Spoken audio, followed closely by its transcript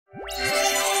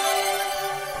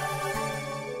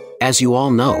As you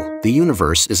all know, the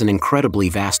universe is an incredibly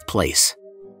vast place.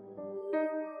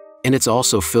 And it's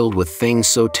also filled with things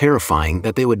so terrifying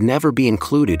that they would never be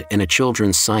included in a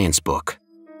children's science book.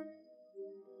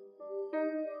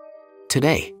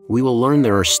 Today, we will learn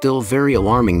there are still very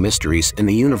alarming mysteries in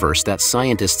the universe that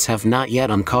scientists have not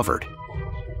yet uncovered.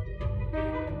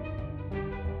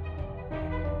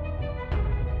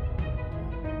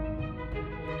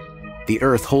 The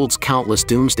Earth holds countless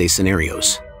doomsday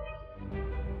scenarios.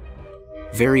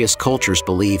 Various cultures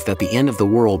believe that the end of the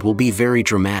world will be very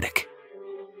dramatic.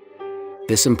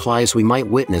 This implies we might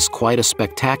witness quite a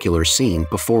spectacular scene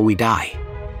before we die.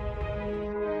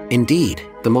 Indeed,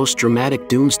 the most dramatic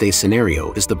doomsday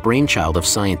scenario is the brainchild of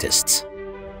scientists.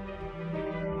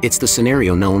 It's the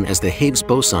scenario known as the Higgs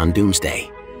boson doomsday.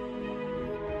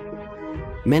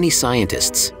 Many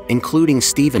scientists, including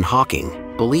Stephen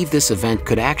Hawking, believe this event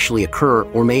could actually occur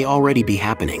or may already be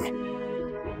happening.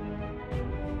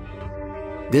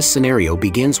 This scenario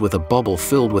begins with a bubble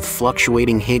filled with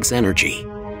fluctuating Higgs energy.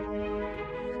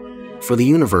 For the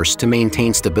universe to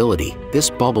maintain stability, this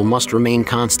bubble must remain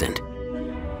constant.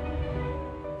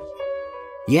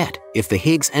 Yet, if the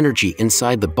Higgs energy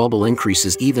inside the bubble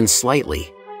increases even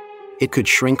slightly, it could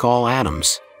shrink all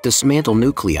atoms, dismantle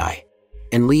nuclei,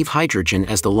 and leave hydrogen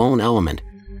as the lone element,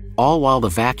 all while the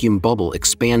vacuum bubble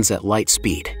expands at light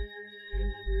speed.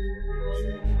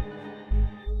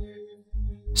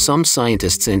 Some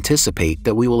scientists anticipate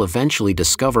that we will eventually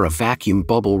discover a vacuum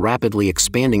bubble rapidly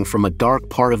expanding from a dark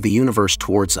part of the universe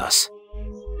towards us.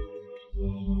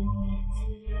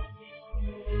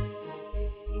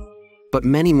 But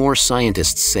many more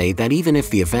scientists say that even if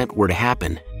the event were to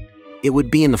happen, it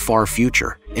would be in the far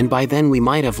future, and by then we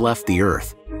might have left the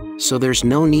Earth, so there's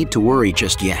no need to worry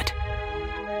just yet.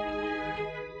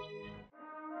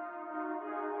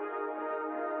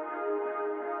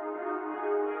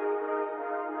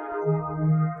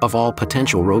 Of all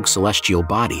potential rogue celestial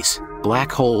bodies,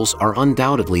 black holes are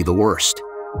undoubtedly the worst.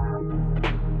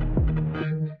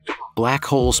 Black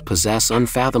holes possess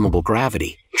unfathomable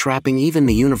gravity, trapping even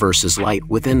the universe's light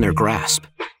within their grasp.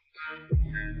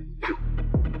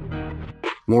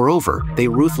 Moreover, they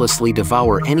ruthlessly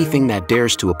devour anything that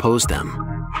dares to oppose them.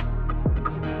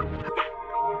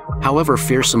 However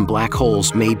fearsome black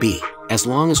holes may be, as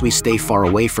long as we stay far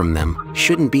away from them,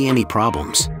 shouldn't be any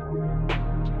problems.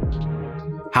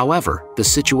 However, the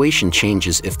situation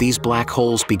changes if these black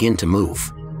holes begin to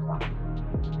move.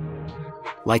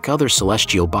 Like other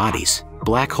celestial bodies,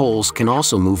 black holes can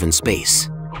also move in space.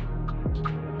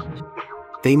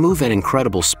 They move at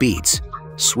incredible speeds,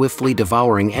 swiftly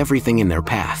devouring everything in their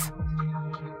path.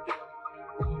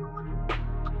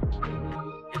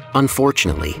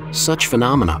 Unfortunately, such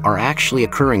phenomena are actually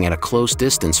occurring at a close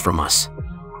distance from us.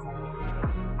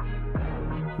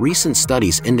 Recent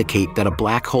studies indicate that a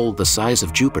black hole the size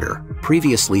of Jupiter,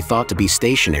 previously thought to be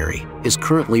stationary, is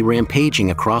currently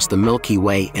rampaging across the Milky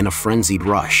Way in a frenzied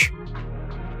rush.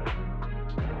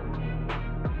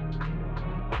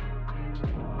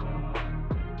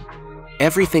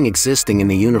 Everything existing in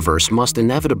the universe must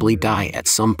inevitably die at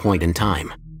some point in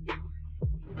time.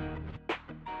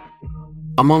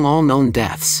 Among all known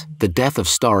deaths, the death of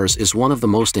stars is one of the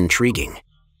most intriguing.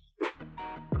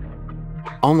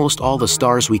 Almost all the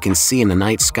stars we can see in the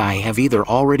night sky have either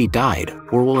already died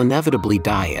or will inevitably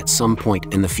die at some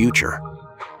point in the future.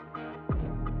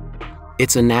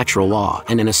 It's a natural law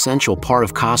and an essential part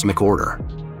of cosmic order.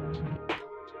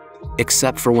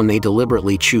 Except for when they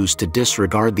deliberately choose to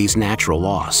disregard these natural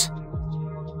laws.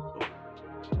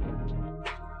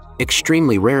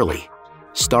 Extremely rarely,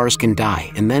 stars can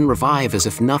die and then revive as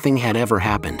if nothing had ever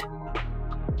happened.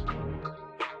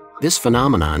 This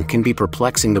phenomenon can be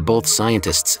perplexing to both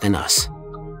scientists and us.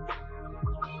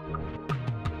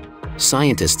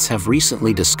 Scientists have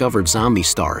recently discovered zombie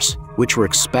stars, which were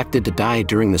expected to die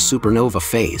during the supernova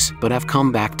phase but have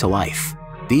come back to life.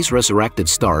 These resurrected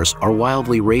stars are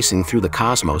wildly racing through the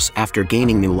cosmos after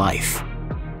gaining new life.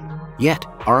 Yet,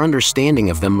 our understanding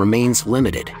of them remains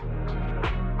limited.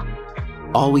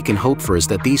 All we can hope for is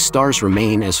that these stars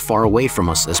remain as far away from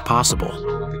us as possible.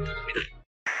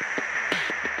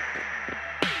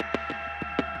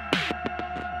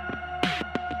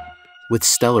 With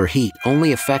stellar heat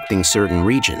only affecting certain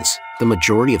regions, the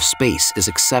majority of space is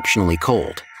exceptionally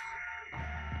cold.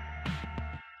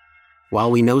 While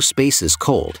we know space is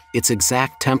cold, its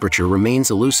exact temperature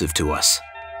remains elusive to us.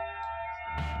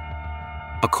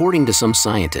 According to some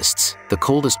scientists, the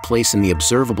coldest place in the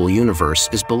observable universe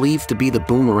is believed to be the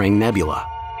Boomerang Nebula.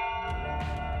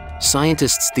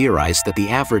 Scientists theorize that the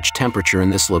average temperature in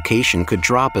this location could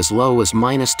drop as low as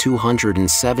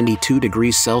 -272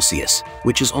 degrees Celsius,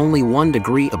 which is only 1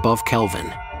 degree above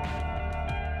Kelvin.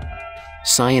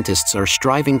 Scientists are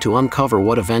striving to uncover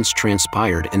what events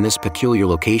transpired in this peculiar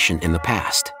location in the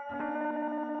past.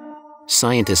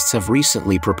 Scientists have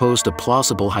recently proposed a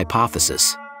plausible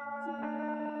hypothesis.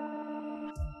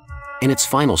 In its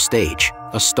final stage,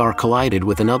 a star collided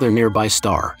with another nearby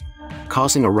star,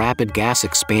 causing a rapid gas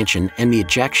expansion and the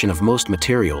ejection of most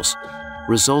materials,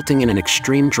 resulting in an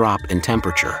extreme drop in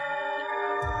temperature.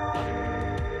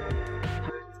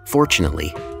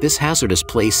 Fortunately, this hazardous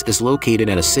place is located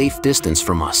at a safe distance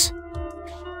from us.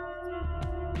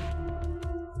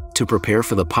 To prepare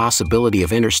for the possibility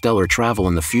of interstellar travel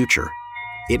in the future,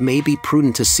 it may be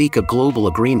prudent to seek a global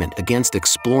agreement against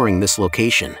exploring this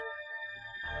location.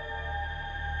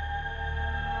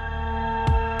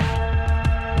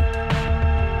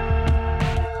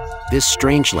 This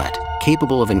strangelet,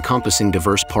 capable of encompassing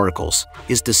diverse particles,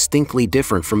 is distinctly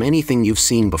different from anything you've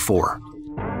seen before.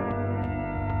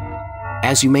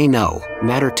 As you may know,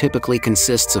 matter typically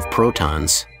consists of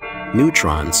protons,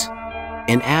 neutrons,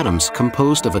 and atoms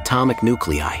composed of atomic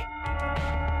nuclei.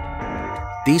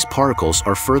 These particles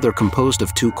are further composed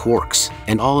of two quarks,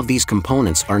 and all of these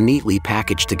components are neatly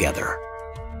packaged together.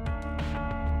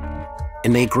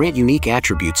 And they grant unique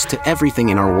attributes to everything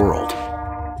in our world.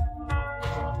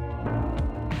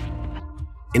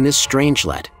 In this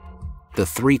strangelet, the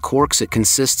three quarks it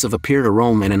consists of appear to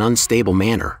roam in an unstable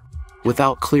manner,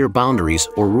 without clear boundaries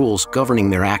or rules governing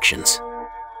their actions.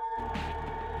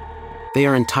 They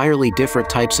are entirely different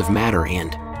types of matter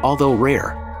and, although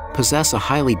rare, possess a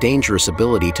highly dangerous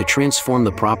ability to transform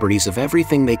the properties of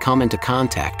everything they come into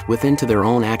contact with into their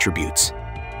own attributes.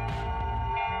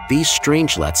 These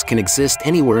strangelets can exist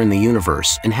anywhere in the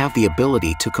universe and have the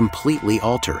ability to completely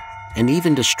alter and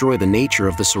even destroy the nature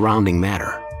of the surrounding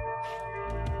matter.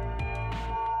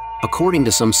 According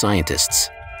to some scientists,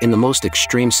 in the most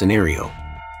extreme scenario,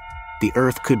 the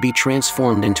Earth could be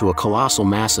transformed into a colossal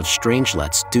mass of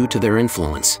strangelets due to their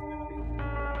influence.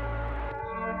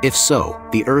 If so,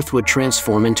 the Earth would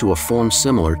transform into a form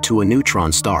similar to a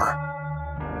neutron star.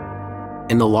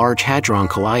 And the Large Hadron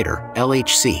Collider,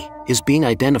 LHC, is being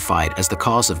identified as the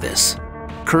cause of this.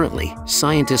 Currently,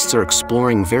 scientists are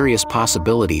exploring various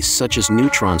possibilities such as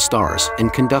neutron stars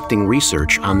and conducting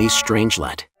research on these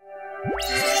strangelet.